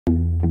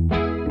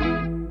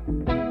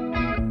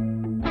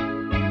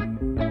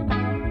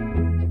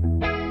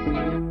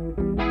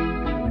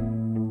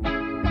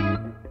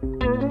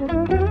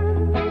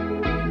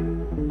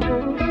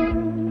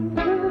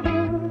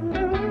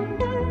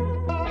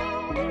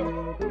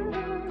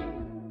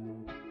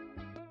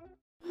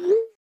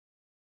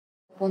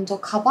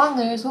먼저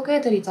가방을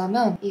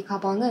소개해드리자면 이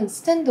가방은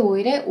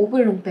스탠드오일의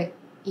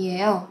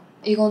오블롱백이에요.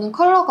 이거는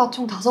컬러가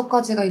총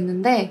 5가지가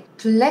있는데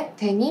블랙,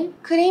 데님,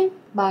 크림,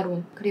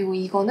 마론, 그리고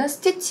이거는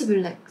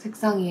스티치블랙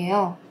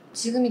색상이에요.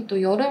 지금이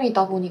또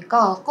여름이다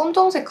보니까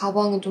검정색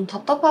가방은 좀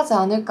답답하지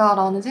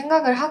않을까라는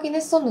생각을 하긴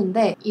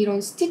했었는데 이런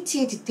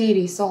스티치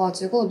디테일이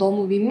있어가지고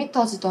너무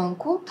밋밋하지도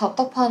않고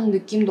답답한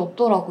느낌도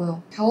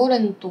없더라고요.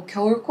 겨울에는 또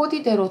겨울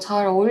코디대로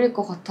잘 어울릴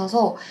것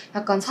같아서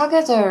약간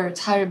사계절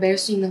잘 멜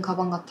수 있는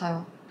가방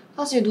같아요.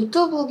 사실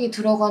노트북이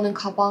들어가는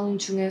가방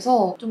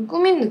중에서 좀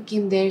꾸민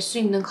느낌 낼 수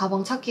있는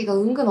가방 찾기가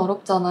은근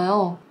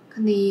어렵잖아요.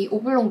 근데 이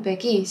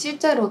오블롱백이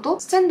실제로도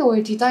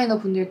스탠드오일 디자이너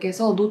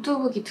분들께서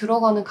노트북이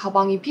들어가는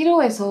가방이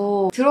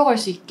필요해서 들어갈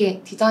수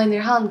있게 디자인을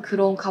한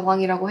그런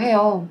가방이라고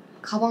해요.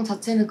 가방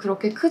자체는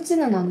그렇게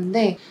크지는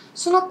않은데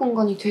수납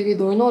공간이 되게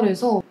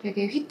널널해서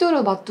되게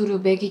휘뚜루마뚜루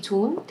매기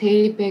좋은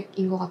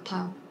데일리백인 것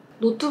같아요.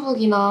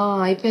 노트북이나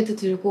아이패드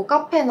들고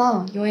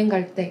카페나 여행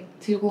갈 때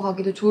들고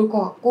가기도 좋을 것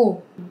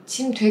같고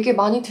짐 되게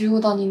많이 들고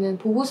다니는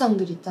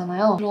보부상들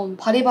있잖아요. 그런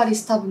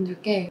바리바리스타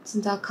분들께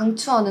진짜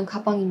강추하는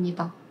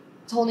가방입니다.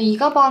 저는 이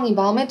가방이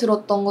마음에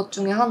들었던 것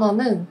중에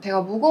하나는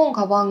제가 무거운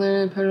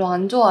가방을 별로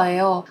안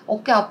좋아해요.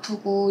 어깨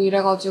아프고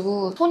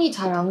이래가지고 손이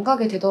잘 안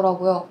가게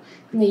되더라고요.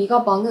 근데 이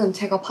가방은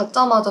제가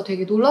받자마자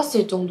되게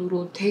놀랐을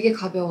정도로 되게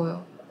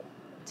가벼워요.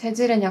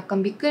 재질은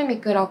약간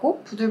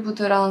미끌미끌하고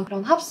부들부들한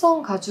그런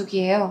합성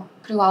가죽이에요.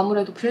 그리고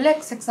아무래도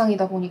블랙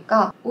색상이다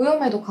보니까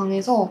오염에도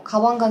강해서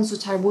가방 간수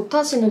잘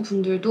못하시는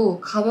분들도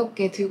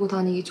가볍게 들고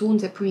다니기 좋은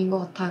제품인 것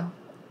같아요.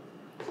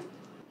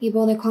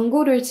 이번에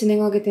광고를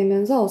진행하게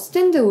되면서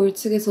스탠드오일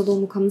측에서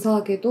너무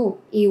감사하게도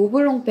이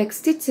오블롱백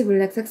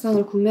스티치블랙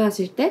색상을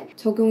구매하실 때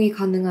적용이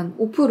가능한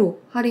 5%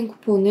 할인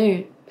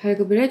쿠폰을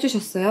발급을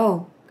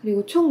해주셨어요.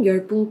 그리고 총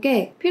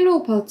 10분께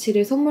필로우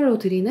파우치를 선물로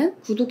드리는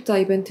구독자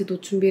이벤트도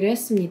준비를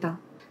했습니다.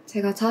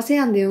 제가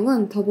자세한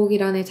내용은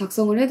더보기란에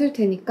작성을 해둘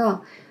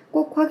테니까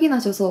꼭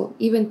확인하셔서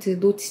이벤트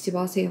놓치지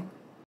마세요.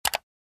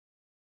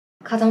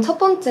 가장 첫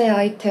번째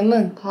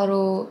아이템은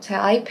바로 제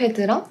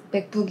아이패드랑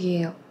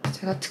맥북이에요.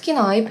 제가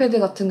특히나 아이패드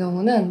같은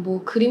경우는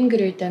뭐 그림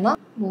그릴 때나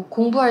뭐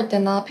공부할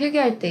때나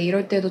필기할 때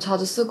이럴 때도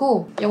자주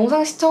쓰고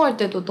영상 시청할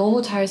때도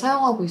너무 잘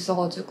사용하고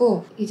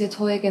있어가지고 이제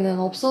저에게는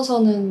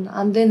없어서는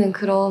안 되는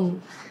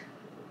그런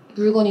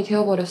물건이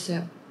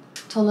되어버렸어요.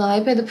 저는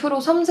아이패드 프로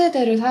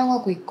 3세대를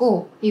사용하고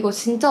있고 이거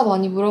진짜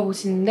많이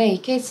물어보시는데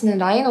이 케이스는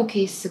라이노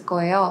케이스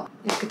거예요.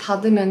 이렇게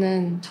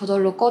닫으면은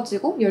저절로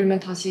꺼지고 열면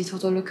다시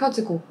저절로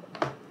켜지고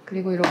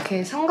그리고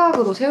이렇게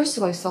삼각으로 세울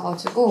수가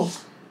있어가지고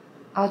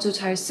아주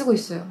잘 쓰고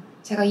있어요.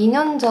 제가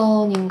 2년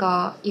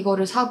전인가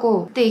이거를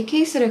사고 그때 이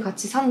케이스를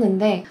같이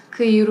샀는데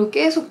그 이후로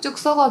계속 쭉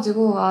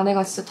써가지고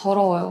안에가 진짜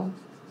더러워요.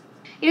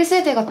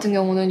 1세대 같은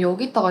경우는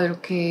여기다가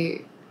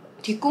이렇게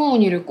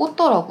뒷공무늬를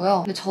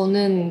꽂더라고요. 근데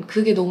저는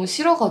그게 너무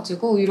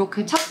싫어가지고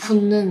이렇게 착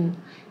붙는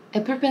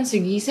애플펜슬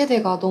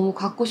 2세대가 너무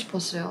갖고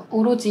싶었어요.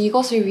 오로지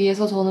이것을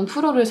위해서 저는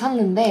프로를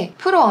샀는데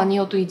프로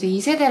아니어도 이제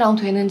 2세대랑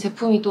되는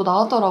제품이 또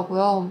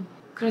나왔더라고요.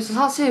 그래서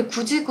사실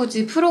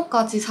굳이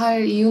프로까지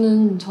살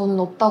이유는 저는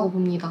없다고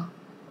봅니다.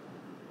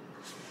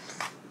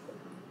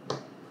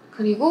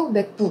 그리고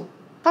맥북.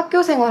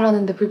 학교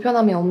생활하는데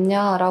불편함이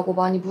없냐라고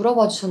많이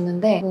물어봐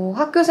주셨는데 뭐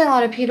학교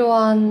생활에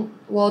필요한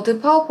워드,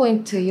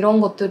 파워포인트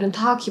이런 것들은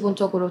다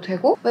기본적으로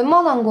되고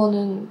웬만한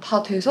거는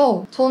다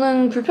돼서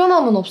저는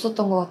불편함은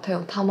없었던 것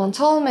같아요. 다만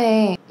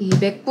처음에 이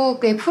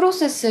맥북의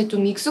프로세스에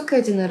좀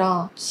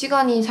익숙해지느라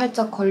시간이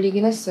살짝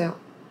걸리긴 했어요.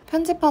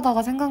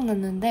 편집하다가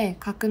생각났는데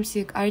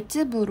가끔씩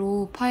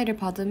알집으로 파일을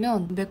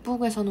받으면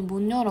맥북에서는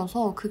못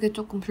열어서 그게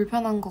조금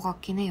불편한 것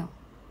같긴 해요.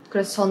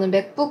 그래서 저는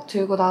맥북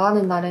들고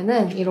나가는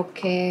날에는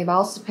이렇게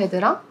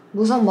마우스패드랑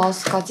무선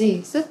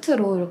마우스까지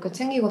세트로 이렇게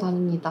챙기고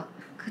다닙니다.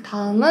 그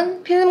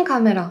다음은 필름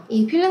카메라.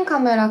 이 필름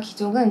카메라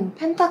기종은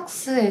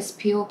펜탁스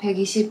SPO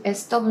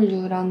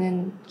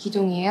 120SW라는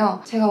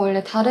기종이에요. 제가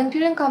원래 다른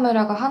필름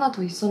카메라가 하나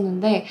더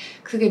있었는데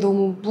그게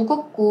너무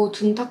무겁고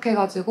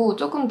둔탁해가지고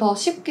조금 더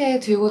쉽게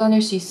들고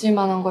다닐 수 있을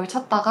만한 걸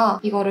찾다가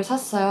이거를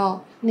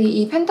샀어요. 근데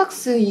이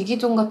펜탁스 이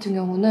기종 같은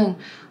경우는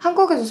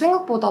한국에서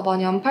생각보다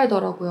많이 안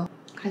팔더라고요.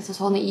 그래서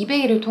저는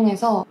이베이를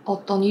통해서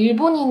어떤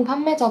일본인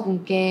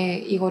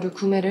판매자분께 이거를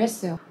구매를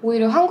했어요.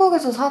 오히려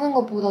한국에서 사는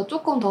것보다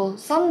조금 더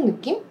싼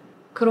느낌?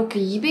 그렇게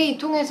이베이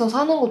통해서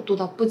사는 것도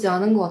나쁘지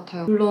않은 것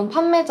같아요. 물론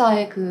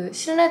판매자의 그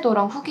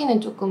신뢰도랑 후기는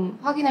조금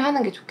확인을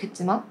하는 게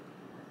좋겠지만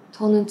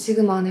저는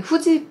지금 안에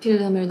후지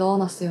필름을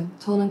넣어놨어요.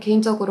 저는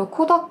개인적으로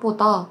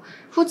코닥보다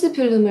후지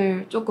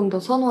필름을 조금 더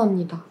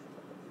선호합니다.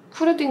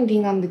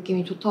 푸르딩딩한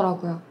느낌이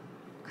좋더라고요.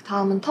 그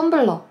다음은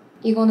텀블러.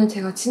 이거는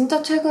제가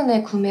진짜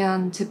최근에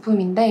구매한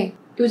제품인데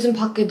요즘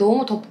밖에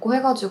너무 덥고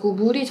해가지고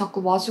물이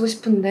자꾸 마시고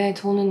싶은데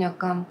저는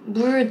약간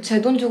물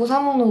제 돈 주고 사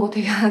먹는 거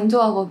되게 안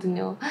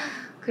좋아하거든요.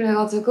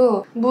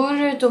 그래가지고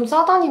물을 좀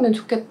싸다니면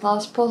좋겠다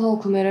싶어서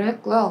구매를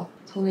했고요.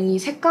 저는 이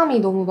색감이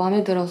너무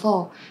마음에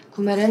들어서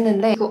구매를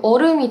했는데 그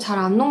얼음이 잘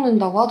안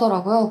녹는다고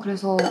하더라고요.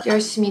 그래서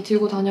열심히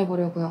들고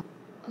다녀보려고요.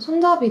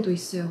 손잡이도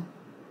있어요.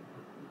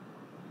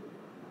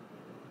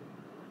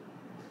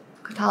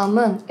 그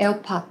다음은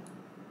에어팟.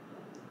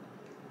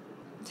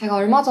 제가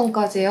얼마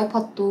전까지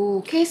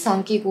에어팟도 케이스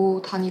안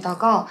끼고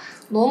다니다가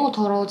너무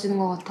더러워지는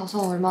것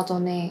같아서 얼마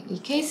전에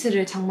이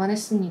케이스를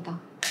장만했습니다.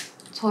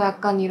 저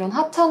약간 이런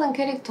하찮은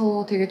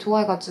캐릭터 되게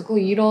좋아해가지고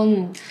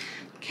이런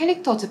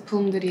캐릭터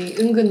제품들이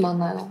은근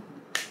많아요.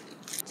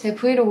 제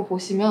브이로그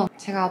보시면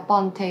제가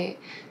아빠한테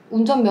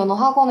운전면허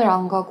학원을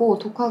안 가고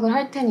독학을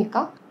할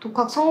테니까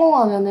독학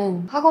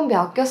성공하면은 학원비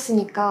아껴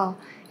쓰니까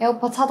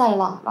에어팟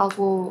사달라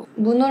라고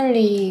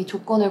무논리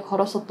조건을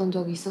걸었었던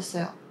적이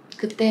있었어요.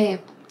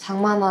 그때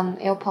장만한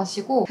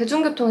에어팟이고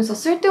대중교통에서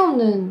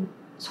쓸데없는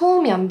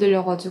소음이 안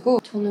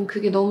들려가지고 저는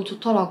그게 너무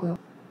좋더라고요.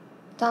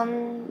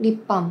 짠!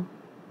 립밤.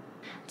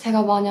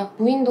 제가 만약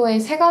무인도에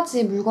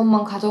 3가지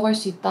물건만 가져갈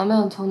수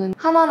있다면 저는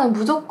하나는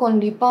무조건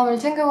립밤을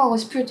챙겨가고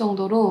싶을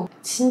정도로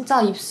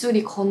진짜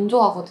입술이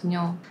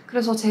건조하거든요.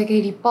 그래서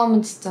제게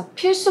립밤은 진짜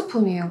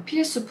필수품이에요.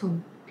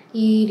 필수품.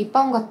 이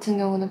립밤 같은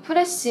경우는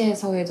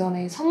프레쉬에서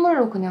예전에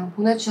선물로 그냥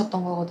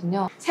보내주셨던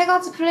거거든요.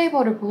 3가지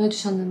플레이버를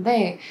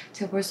보내주셨는데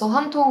제가 벌써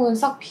한 통은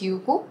싹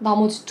비우고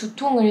나머지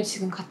 2통을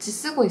지금 같이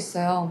쓰고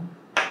있어요.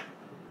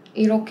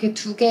 이렇게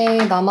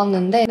 2개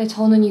남았는데 근데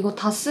저는 이거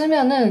다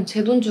쓰면은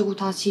제 돈 주고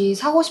다시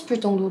사고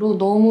싶을 정도로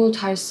너무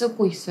잘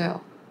쓰고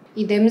있어요.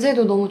 이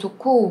냄새도 너무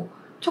좋고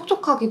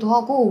촉촉하기도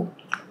하고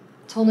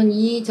저는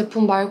이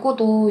제품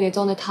말고도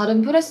예전에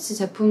다른 프레쉬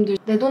제품들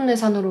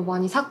내돈내산으로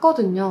많이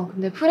샀거든요.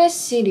 근데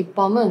프레쉬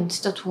립밤은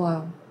진짜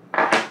좋아요.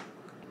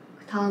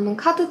 다음은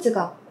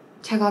카드지갑.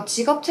 제가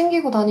지갑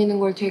챙기고 다니는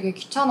걸 되게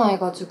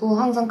귀찮아해가지고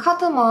항상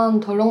카드만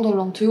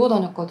덜렁덜렁 들고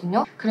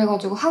다녔거든요.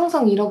 그래가지고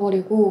항상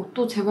잃어버리고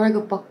또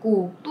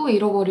재발급받고 또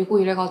잃어버리고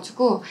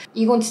이래가지고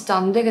이건 진짜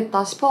안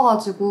되겠다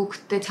싶어가지고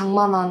그때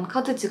장만한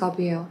카드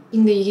지갑이에요.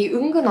 근데 이게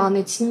은근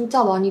안에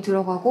진짜 많이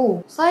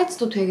들어가고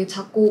사이즈도 되게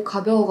작고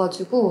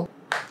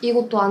가벼워가지고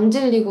이것도 안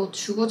질리고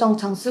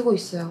주구장창 쓰고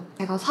있어요.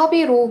 제가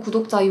사비로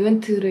구독자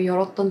이벤트를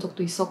열었던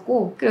적도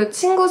있었고 그리고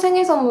친구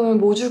생일 선물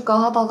뭐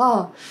줄까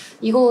하다가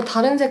이거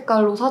다른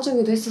색깔로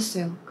사주기도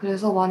했었어요.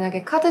 그래서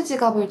만약에 카드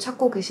지갑을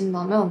찾고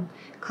계신다면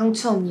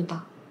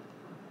강추합니다.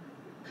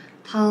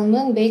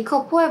 다음은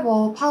메이크업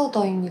포에버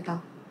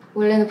파우더입니다.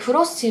 원래는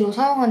브러쉬로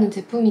사용하는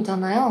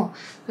제품이잖아요.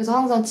 그래서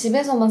항상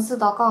집에서만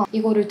쓰다가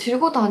이거를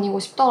들고 다니고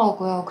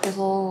싶더라고요.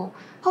 그래서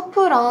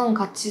퍼프랑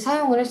같이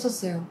사용을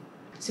했었어요.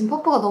 지금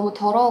퍼프가 너무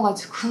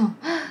더러워가지고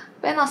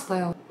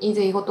빼놨어요.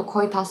 이제 이것도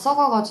거의 다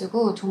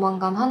썩어가지고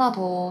조만간 하나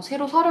더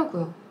새로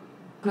사려고요.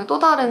 그리고 또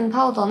다른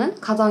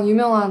파우더는 가장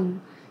유명한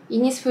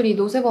이니스프리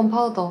노세범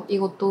파우더.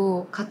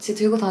 이것도 같이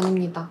들고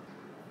다닙니다.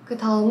 그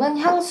다음은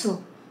향수.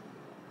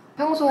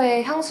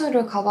 평소에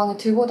향수를 가방에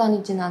들고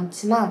다니지는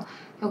않지만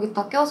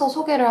여기다 껴서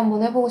소개를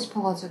한번 해보고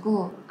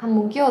싶어가지고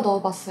한번 끼워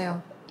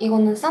넣어봤어요.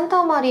 이거는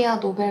산타마리아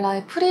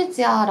노벨라의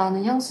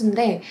프리지아라는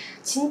향수인데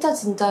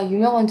진짜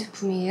유명한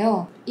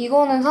제품이에요.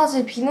 이거는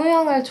사실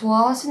비누향을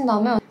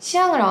좋아하신다면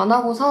시향을 안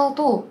하고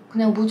사도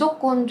그냥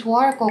무조건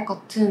좋아할 것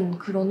같은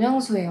그런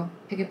향수예요.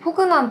 되게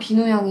포근한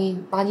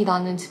비누향이 많이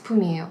나는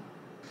제품이에요.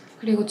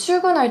 그리고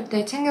출근할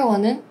때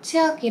챙겨가는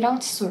치약이랑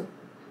칫솔.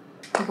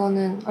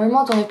 이거는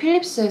얼마 전에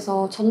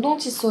필립스에서 전동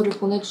칫솔을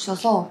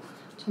보내주셔서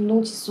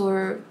전동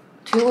칫솔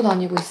들고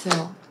다니고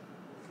있어요.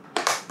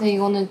 근데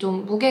이거는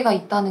좀 무게가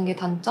있다는 게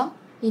단점?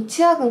 이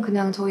치약은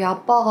그냥 저희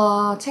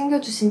아빠가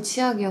챙겨주신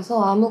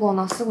치약이어서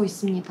아무거나 쓰고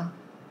있습니다.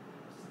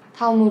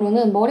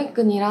 다음으로는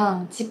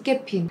머리끈이랑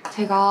집게핀.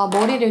 제가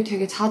머리를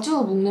되게 자주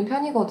묶는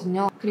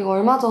편이거든요. 그리고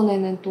얼마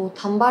전에는 또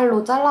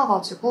단발로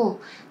잘라가지고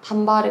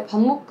단발에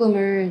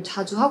반묶음을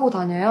자주 하고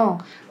다녀요.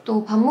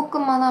 또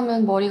반묶음만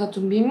하면 머리가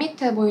좀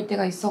밋밋해 보일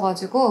때가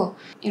있어가지고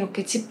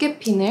이렇게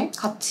집게핀을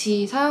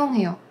같이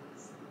사용해요.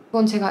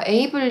 이건 제가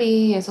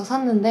에이블리에서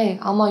샀는데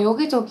아마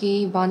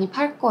여기저기 많이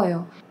팔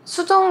거예요.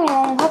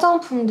 수정용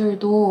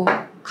화장품들도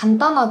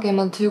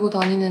간단하게만 들고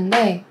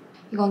다니는데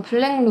이건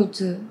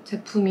블랙루즈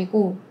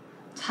제품이고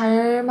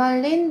잘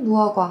말린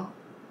무화과.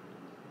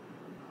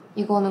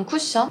 이거는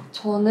쿠션?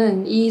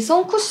 저는 이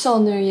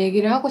선쿠션을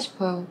얘기를 하고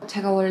싶어요.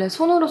 제가 원래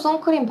손으로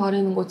선크림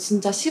바르는 거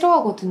진짜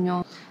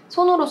싫어하거든요.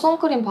 손으로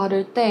선크림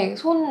바를 때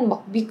손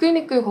막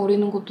미끌미끌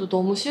거리는 것도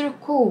너무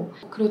싫고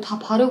그리고 다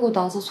바르고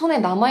나서 손에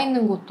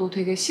남아있는 것도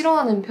되게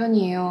싫어하는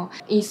편이에요.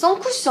 이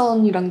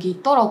선쿠션이란 게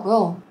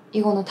있더라고요.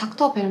 이거는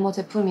닥터 벨머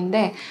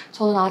제품인데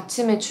저는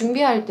아침에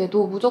준비할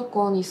때도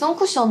무조건 이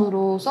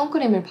선쿠션으로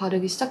선크림을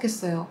바르기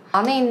시작했어요.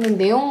 안에 있는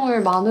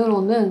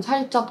내용물만으로는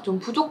살짝 좀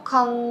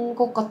부족한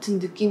것 같은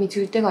느낌이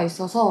들 때가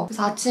있어서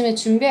그래서 아침에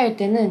준비할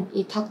때는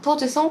이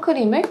닥터즈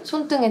선크림을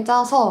손등에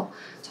짜서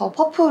저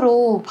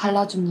퍼프로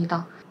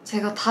발라줍니다.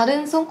 제가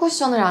다른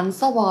선쿠션을 안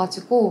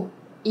써봐가지고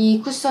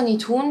이 쿠션이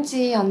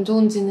좋은지 안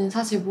좋은지는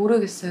사실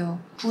모르겠어요.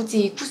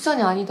 굳이 이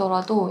쿠션이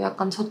아니더라도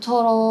약간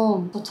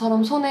저처럼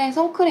손에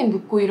선크림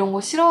묻고 이런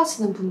거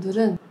싫어하시는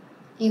분들은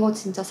이거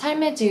진짜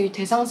삶의 질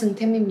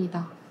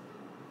대상승템입니다.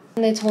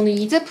 근데 저는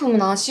이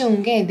제품은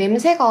아쉬운 게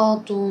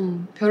냄새가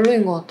좀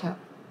별로인 것 같아요.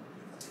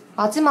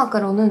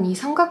 마지막으로는 이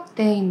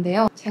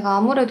삼각대인데요. 제가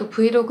아무래도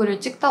브이로그를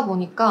찍다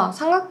보니까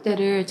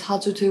삼각대를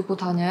자주 들고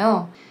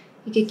다녀요.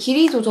 이게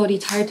길이 조절이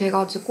잘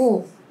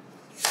돼가지고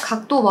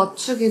각도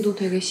맞추기도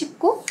되게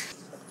쉽고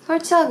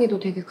설치하기도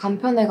되게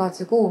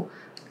간편해가지고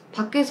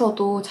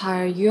밖에서도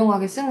잘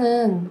유용하게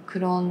쓰는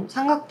그런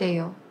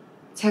삼각대예요.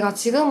 제가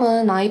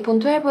지금은 아이폰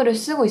 12를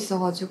쓰고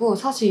있어가지고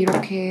사실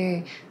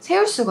이렇게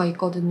세울 수가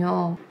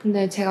있거든요.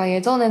 근데 제가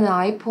예전에는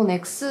아이폰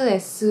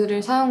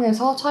XS를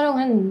사용해서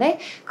촬영을 했는데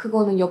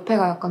그거는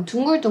옆에가 약간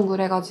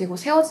둥글둥글해가지고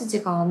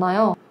세워지지가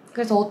않아요.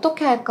 그래서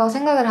어떻게 할까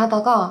생각을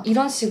하다가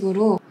이런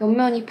식으로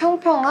옆면이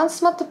평평한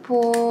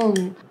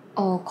스마트폰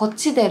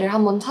거치대를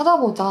한번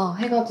찾아보자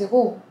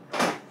해가지고,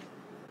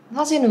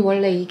 사실은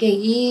원래 이게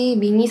이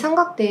미니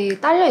삼각대에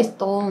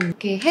딸려있던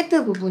이렇게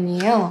헤드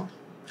부분이에요.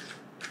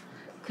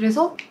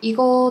 그래서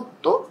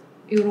이것도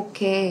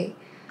이렇게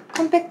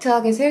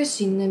컴팩트하게 세울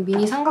수 있는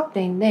미니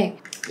삼각대인데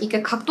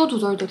이게 각도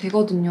조절도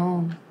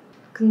되거든요.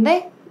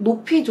 근데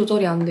높이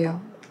조절이 안 돼요.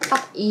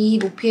 딱 이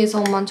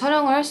높이에서만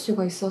촬영을 할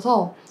수가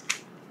있어서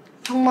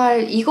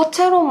정말 이것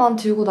채로만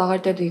들고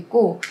나갈 때도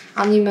있고,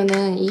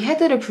 아니면은 이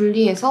헤드를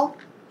분리해서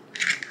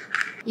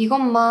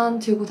이것만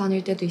들고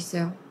다닐 때도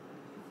있어요.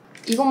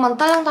 이것만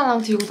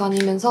딸랑딸랑 들고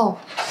다니면서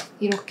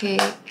이렇게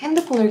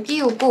핸드폰을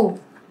끼우고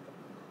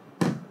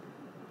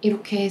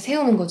이렇게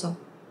세우는 거죠.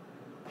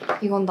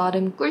 이건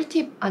나름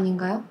꿀팁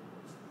아닌가요?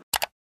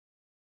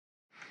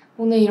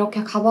 오늘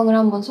이렇게 가방을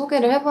한번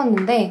소개를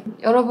해봤는데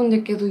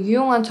여러분들께도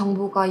유용한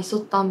정보가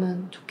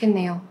있었다면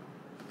좋겠네요.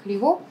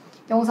 그리고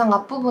영상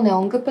앞부분에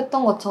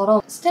언급했던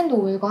것처럼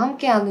스탠드오일과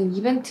함께하는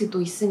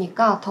이벤트도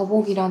있으니까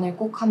더보기란을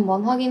꼭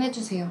한번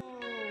확인해주세요.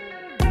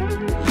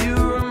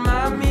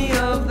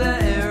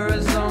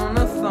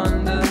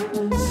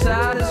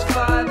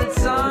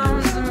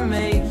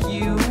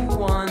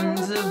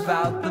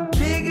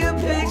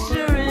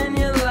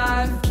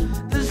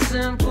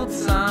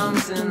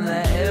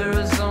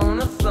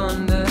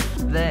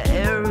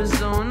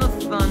 Arizona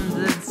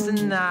thunder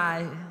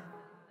tonight.